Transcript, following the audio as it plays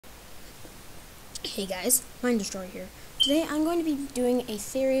Hey guys, Mind Destroyer here. Today I'm going to be doing a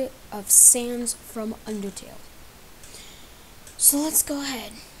theory of Sans from Undertale. So let's go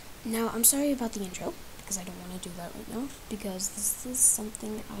ahead. Now I'm sorry about the intro, because I don't want to do that right now, because this is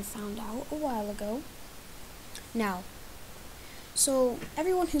something I found out a while ago. Now, so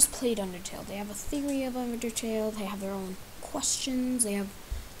everyone who's played Undertale, they have a theory of Undertale, they have their own questions, they have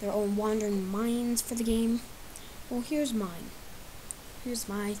their own wandering minds for the game. Well, here's mine. Here's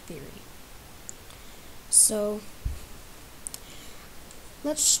my theory. So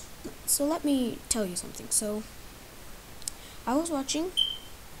let me tell you something. So I was watching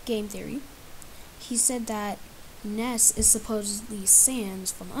Game Theory. He said that Ness is supposedly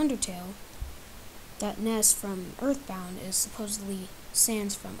Sans from Undertale. That Ness from Earthbound is supposedly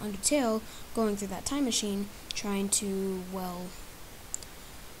Sans from Undertale, going through that time machine, trying to, well,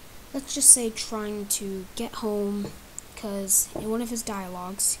 let's just say trying to get home, because in one of his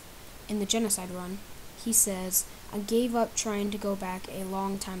dialogues in the Genocide run, he says, "I gave up trying to go back a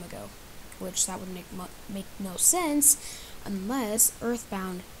long time ago," which that would make no sense unless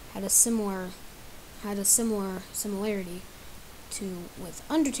Earthbound had a similarity to with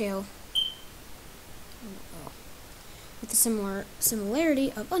Undertale, with the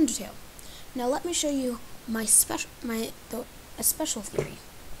similarity of Undertale. Now let me show you a special theory.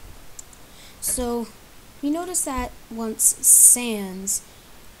 So you notice that once Sans,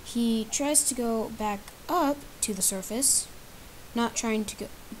 he tries to go back up to the surface, not trying to go,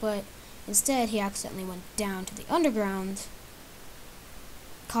 but instead he accidentally went down to the underground,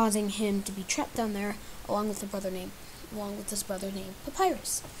 causing him to be trapped down there along with his brother named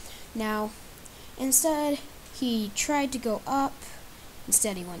Papyrus. Now, instead he tried to go up,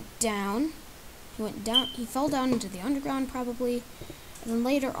 instead he went down. He fell down into the underground probably, and then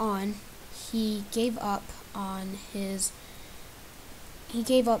later on he gave up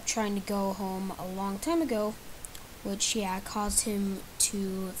trying to go home a long time ago, which, caused him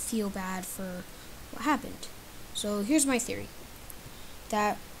to feel bad for what happened. So here's my theory,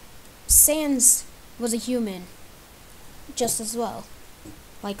 that Sans was a human just as well,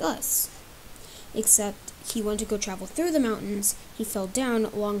 like us, except he went to go travel through the mountains. He fell down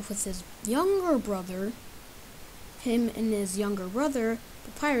along with his younger brother,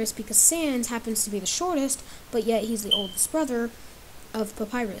 Papyrus, because Sans happens to be the shortest, but yet he's the oldest brother of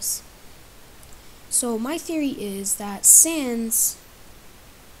Papyrus. So my theory is that Sans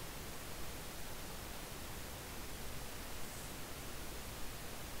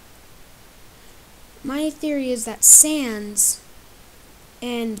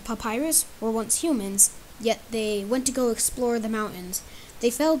and Papyrus were once humans, yet they went to go explore the mountains.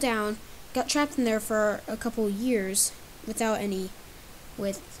 They fell down, got trapped in there for a couple years with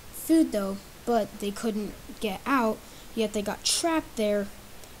food though, but they couldn't get out, yet they got trapped there,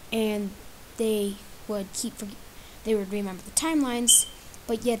 and they would remember the timelines,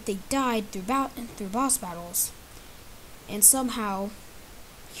 but yet they died through boss battles. And somehow,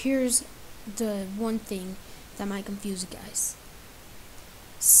 here's the one thing that might confuse you guys.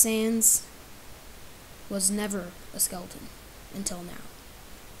 Sans was never a skeleton until now.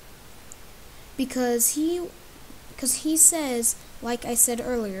 Because he says, like I said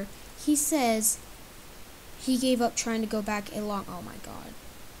earlier, he says he gave up trying to go back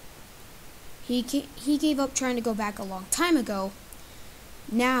He gave up trying to go back a long time ago.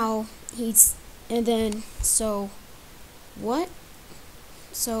 Now what?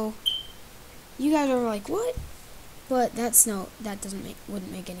 So you guys are like, what? But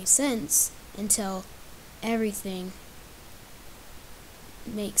wouldn't make any sense until everything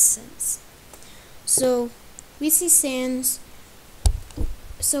makes sense. So we see Sans.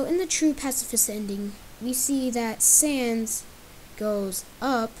 So in the true pacifist ending, we see that Sans goes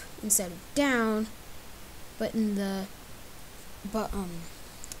up instead of down, but in the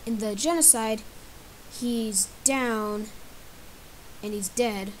Genocide, he's down and he's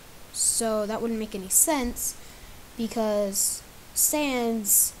dead. So that wouldn't make any sense, because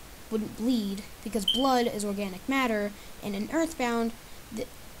Sans wouldn't bleed, because blood is organic matter, and in Earthbound,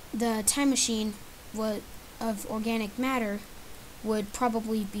 the time machine of organic matter would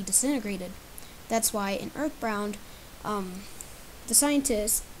probably be disintegrated. That's why in Earthbound, the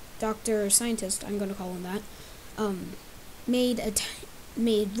scientist, Dr. Scientist, I'm going to call him that,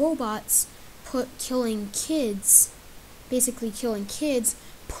 made robots killing kids,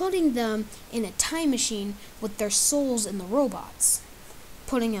 putting them in a time machine with their souls in the robots.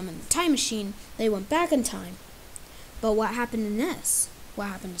 Putting them in the time machine, they went back in time. But what happened to Ness? What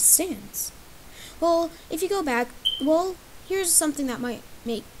happened to Sans? Well, if you go back, here's something that might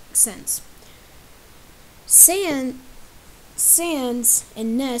make sense. Sans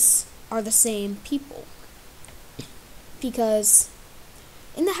and Ness are the same people. Because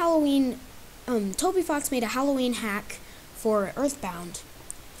in the Halloween, Toby Fox made a Halloween hack for Earthbound,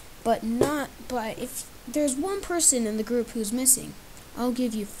 but if there's one person in the group who's missing, I'll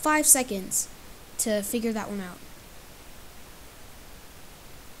give you 5 seconds to figure that one out.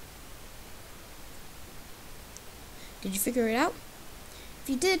 Did you figure it out? If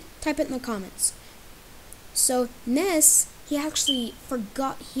you did, type it in the comments. So Ness, he actually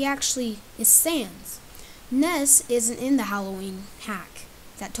is Sans. Ness isn't in the Halloween hack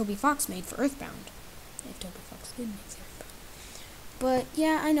that Toby Fox made for Earthbound. If Toby Fox did make Earthbound. But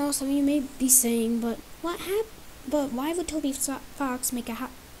yeah, I know some of you may be saying, but why would Toby Fox make a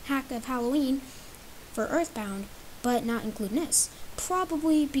hack of Halloween for Earthbound, but not include Ness?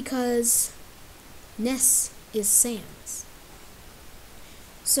 Probably because Ness is Sans.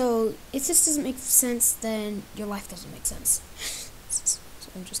 So if this doesn't make sense, then your life doesn't make sense. So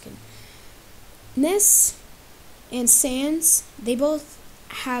I'm just kidding. Ness and Sans, they both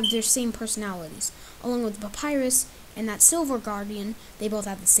have their same personalities. Along with Papyrus and that Silver Guardian, they both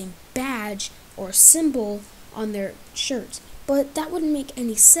have the same badge or symbol on their shirts. But that wouldn't make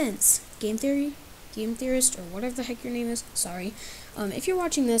any sense. Game theorist, or whatever the heck your name is, sorry. If you're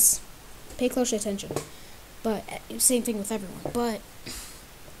watching this, pay close attention. But same thing with everyone. But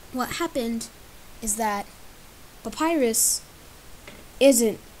what happened is that Papyrus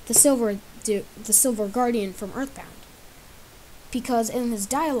isn't the Silver Guardian from Earthbound, because in his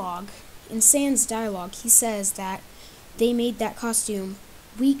dialogue, in Sans' dialogue, he says that they made that costume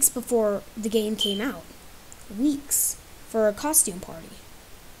weeks before the game came out. Weeks for a costume party.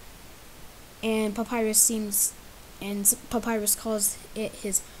 And Papyrus calls it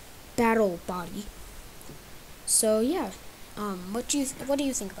his battle body. So yeah, what do you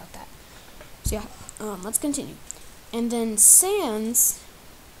think about that? So yeah, let's continue. And then Sans,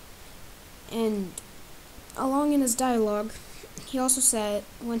 and along in his dialogue, he also said,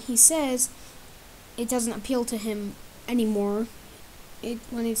 when he says it doesn't appeal to him anymore,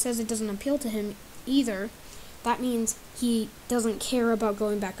 when he says it doesn't appeal to him either, that means he doesn't care about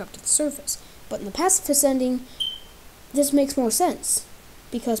going back up to the surface. But in the pacifist ending, this makes more sense,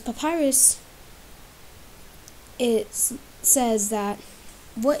 because Papyrus, it says that,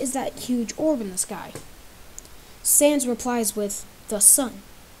 what is that huge orb in the sky? Sans replies with, the sun.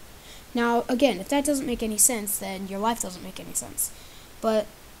 Now, again, if that doesn't make any sense, then your life doesn't make any sense. But,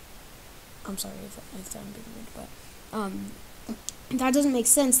 I'm sorry if I'm being rude, but, if that doesn't make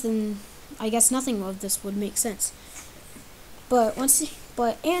sense, then I guess nothing of this would make sense. But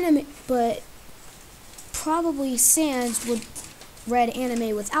probably Sans would read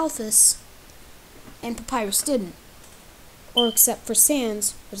anime with Alphys, and Papyrus didn't. Or except for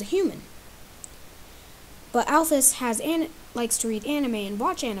Sans was a human. But Alphys likes to read anime and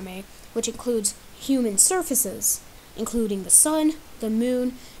watch anime, which includes human surfaces, including the sun, the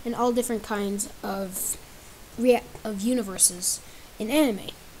moon, and all different kinds of universes in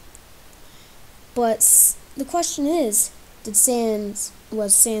anime. But the question is,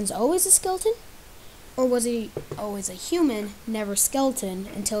 was Sans always a skeleton? Or was he always a human, never skeleton,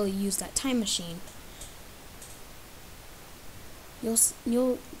 until he used that time machine?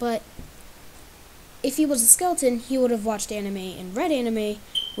 But if he was a skeleton, he would have watched anime and read anime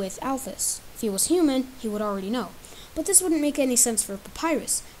with Alphys. If he was human, he would already know. But this wouldn't make any sense for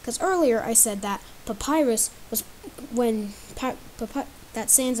Papyrus, because earlier I said that Papyrus was that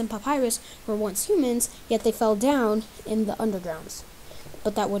Sans and Papyrus were once humans, yet they fell down in the undergrounds.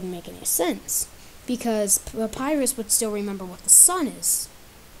 But that wouldn't make any sense, because Papyrus would still remember what the sun is.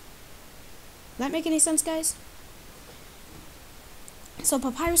 Does that make any sense, guys? So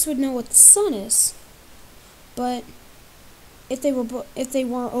Papyrus would know what the sun is, but if they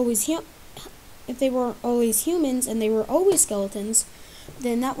weren't always humans and they were always skeletons,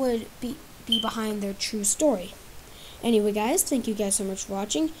 then that would be behind their true story. Anyway, guys, thank you guys so much for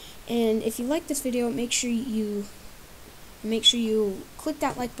watching, and if you like this video, make sure you click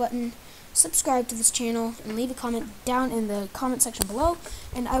that like button, subscribe to this channel, and leave a comment down in the comment section below,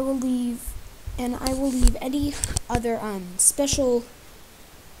 and I will leave any other special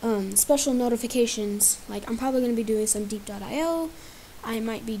notifications. Like, I'm probably going to be doing some deep.io, I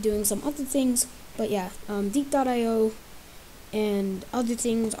might be doing some other things, but yeah, deep.io and other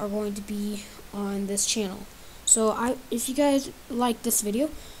things are going to be on this channel. So if you guys like this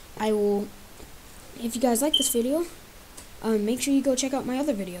video, make sure you go check out my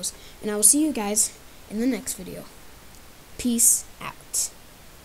other videos, and I will see you guys in the next video. Peace out.